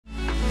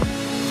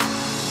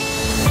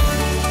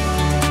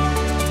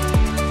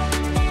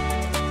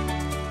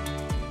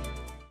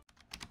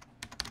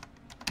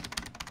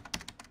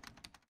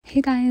Hey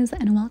guys,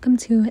 and welcome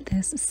to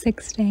this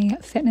 6-day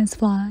fitness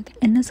vlog.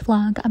 In this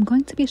vlog, I'm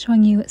going to be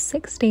showing you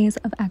 6 days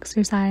of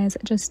exercise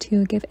just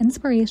to give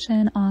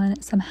inspiration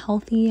on some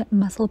healthy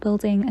muscle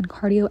building and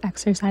cardio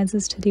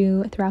exercises to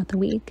do throughout the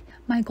week.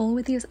 My goal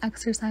with these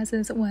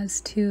exercises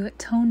was to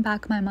tone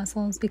back my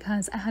muscles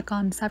because I had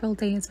gone several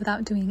days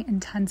without doing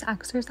intense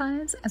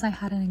exercise as I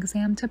had an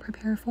exam to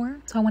prepare for.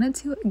 So I wanted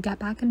to get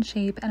back in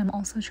shape, and I'm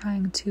also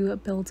trying to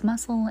build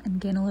muscle and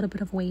gain a little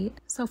bit of weight.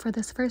 So for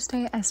this first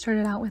day, I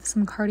started out with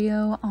some cardio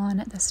on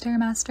the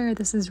Stairmaster.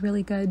 This is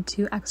really good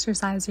to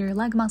exercise your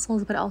leg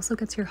muscles, but also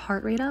gets your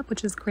heart rate up,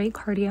 which is great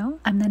cardio.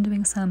 I'm then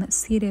doing some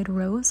seated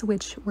rows,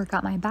 which work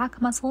out my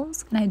back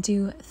muscles, and I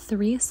do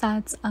 3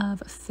 sets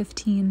of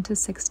 15 to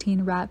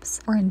 16 reps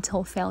or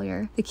until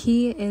failure. The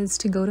key is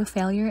to go to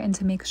failure and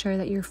to make sure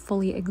that you're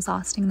fully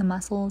exhausting the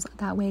muscles.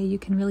 That way you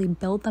can really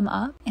build them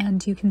up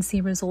and you can see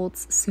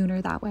results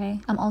sooner that way.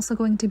 I'm also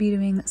going to be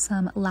doing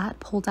some lat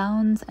pull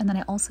downs, and then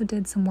I also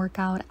did some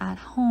workout at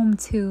home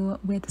too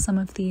with some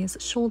of these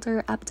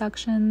shoulder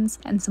abductions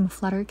and some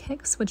flutter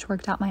kicks, which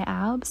worked out my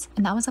abs.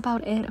 And that was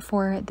about it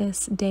for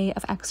this day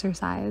of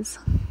exercise.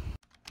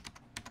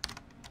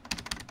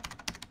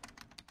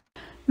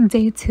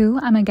 Day 2,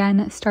 I'm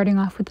again starting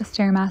off with the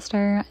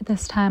Stairmaster.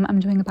 This time I'm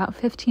doing about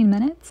 15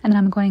 minutes, and then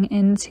I'm going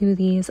into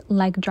these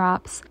leg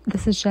drops.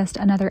 This is just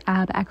another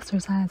ab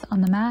exercise on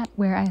the mat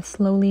where I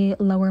slowly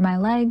lower my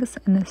legs,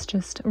 and this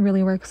just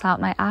really works out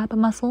my ab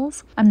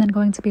muscles. I'm then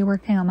going to be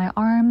working on my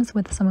arms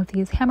with some of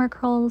these hammer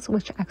curls,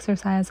 which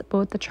exercise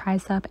both the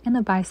tricep and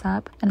the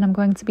bicep. And I'm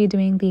going to be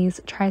doing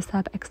these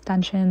tricep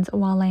extensions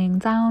while laying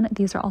down.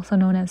 These are also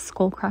known as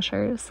skull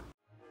crushers.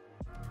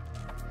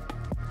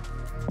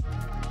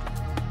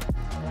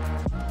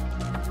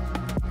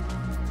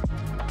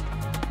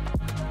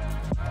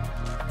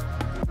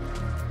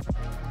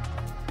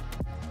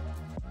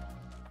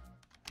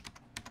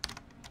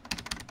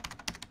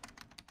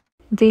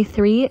 Day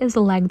 3 is a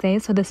leg day,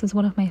 so this is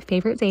one of my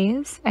favorite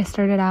days. I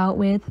started out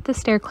with the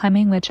stair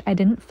climbing, which I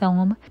didn't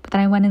film, but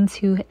then I went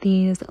into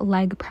these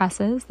leg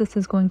presses. This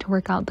is going to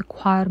work out the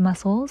quad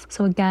muscles.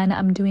 So again,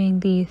 I'm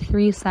doing the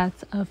 3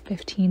 sets of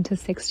 15 to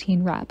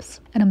 16 reps,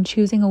 and I'm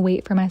choosing a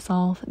weight for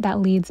myself that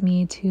leads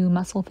me to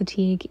muscle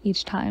fatigue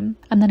each time.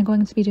 I'm then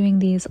going to be doing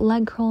these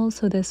leg curls,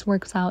 so this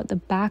works out the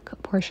back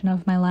portion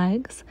of my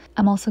legs.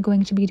 I'm also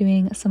going to be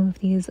doing some of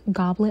these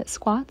goblet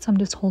squats. So I'm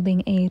just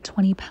holding a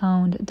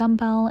 20-pound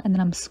dumbbell, and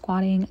then I'm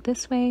squatting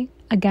this way.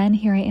 Again,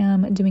 here I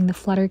am doing the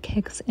flutter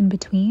kicks in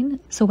between.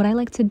 So what I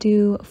like to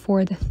do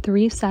for the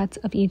 3 sets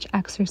of each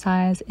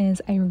exercise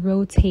is I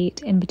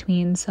rotate in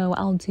between. So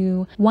I'll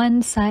do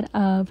 1 set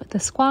of the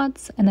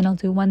squats, and then I'll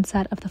do 1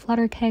 set of the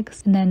flutter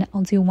kicks, and then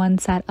I'll do 1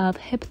 set of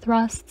hip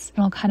thrusts,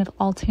 and I'll kind of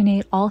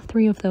alternate all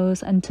 3 of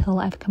those until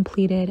I've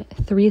completed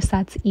 3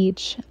 sets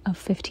each of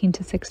 15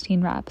 to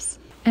 16 reps.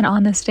 And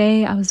on this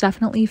day, I was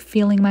definitely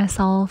feeling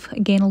myself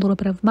gain a little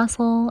bit of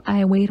muscle.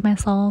 I weighed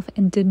myself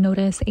and did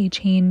notice a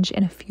change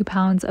in a few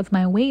pounds of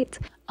my weight.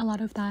 A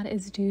lot of that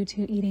is due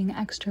to eating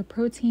extra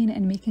protein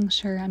and making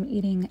sure I'm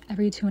eating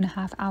every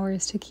 2.5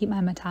 hours to keep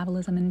my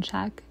metabolism in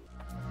check.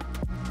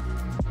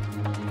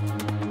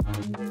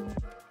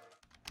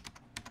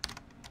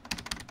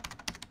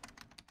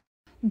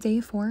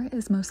 Day 4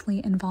 is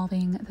mostly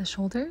involving the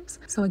shoulders.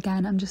 So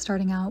again, I'm just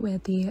starting out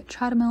with the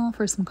treadmill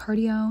for some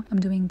cardio. I'm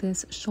doing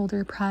this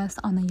shoulder press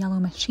on the yellow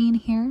machine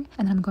here,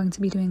 and then I'm going to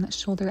be doing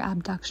shoulder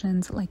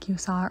abductions like you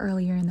saw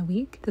earlier in the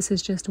week. This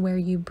is just where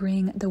you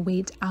bring the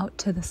weight out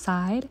to the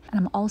side.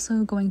 And I'm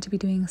also going to be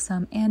doing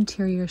some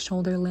anterior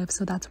shoulder lifts,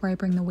 so that's where I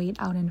bring the weight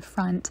out in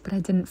front, but I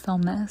didn't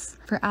film this.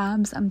 For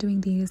abs, I'm doing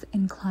these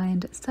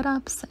inclined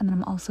sit-ups, and then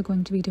I'm also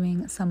going to be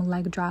doing some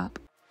leg drop.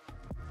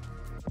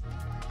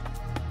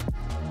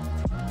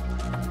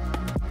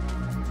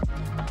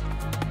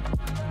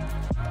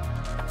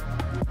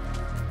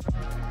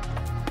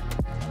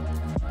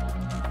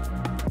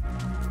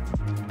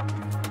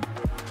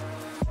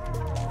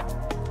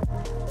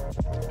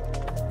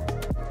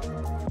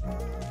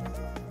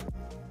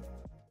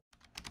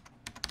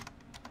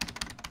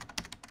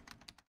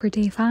 For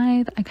day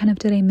 5, I kind of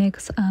did a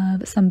mix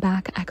of some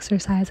back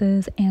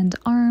exercises and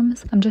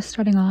arms. I'm just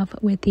starting off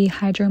with the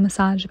hydro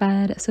massage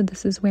bed. So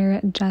this is where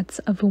jets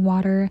of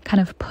water kind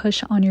of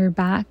push on your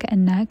back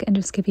and neck and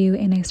just give you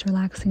a nice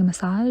relaxing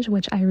massage,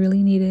 which I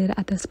really needed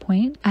at this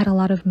point. I had a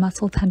lot of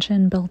muscle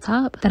tension built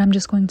up. Then I'm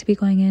just going to be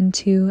going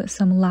into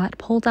some lat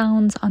pull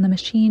downs on the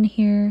machine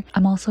here.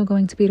 I'm also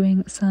going to be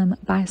doing some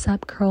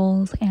bicep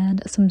curls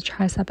and some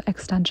tricep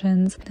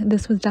extensions.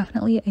 This was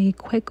definitely a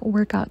quick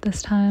workout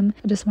this time.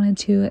 I just wanted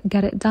to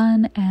get it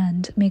done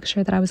and make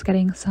sure that I was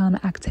getting some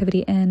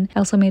activity in. I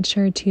also made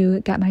sure to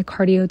get my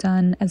cardio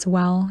done as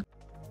well.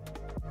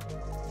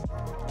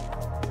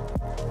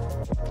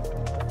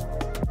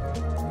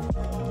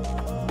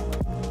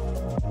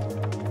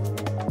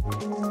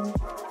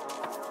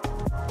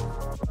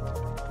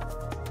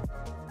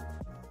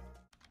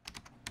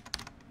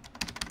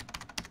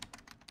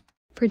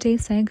 For day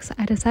 6,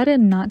 I decided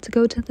not to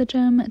go to the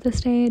gym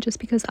this day just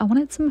because I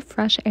wanted some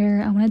fresh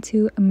air. I wanted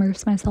to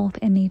immerse myself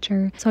in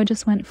nature. So I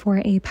just went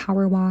for a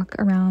power walk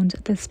around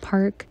this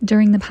park.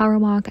 During the power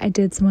walk, I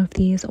did some of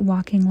these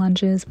walking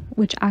lunges,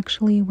 which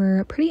actually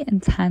were pretty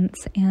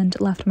intense and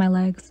left my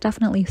legs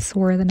definitely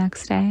sore the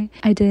next day.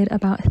 I did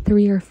about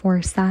 3 or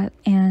 4 sets,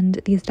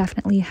 and these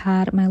definitely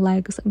had my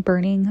legs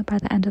burning by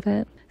the end of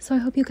it. So I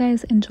hope you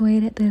guys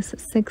enjoyed this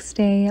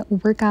 6-day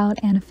workout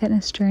and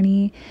fitness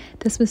journey.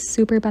 This was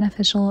super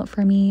beneficial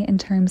for me in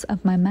terms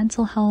of my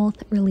mental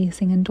health,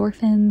 releasing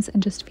endorphins,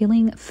 and just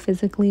feeling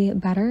physically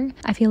better.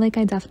 I feel like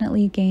I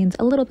definitely gained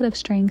a little bit of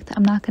strength.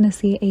 I'm not going to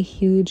see a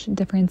huge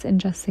difference in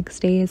just 6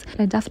 days,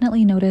 but I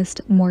definitely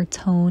noticed more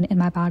tone in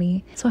my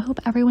body. So I hope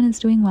everyone is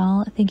doing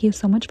well. Thank you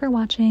so much for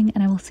watching,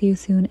 and I will see you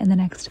soon in the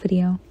next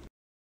video.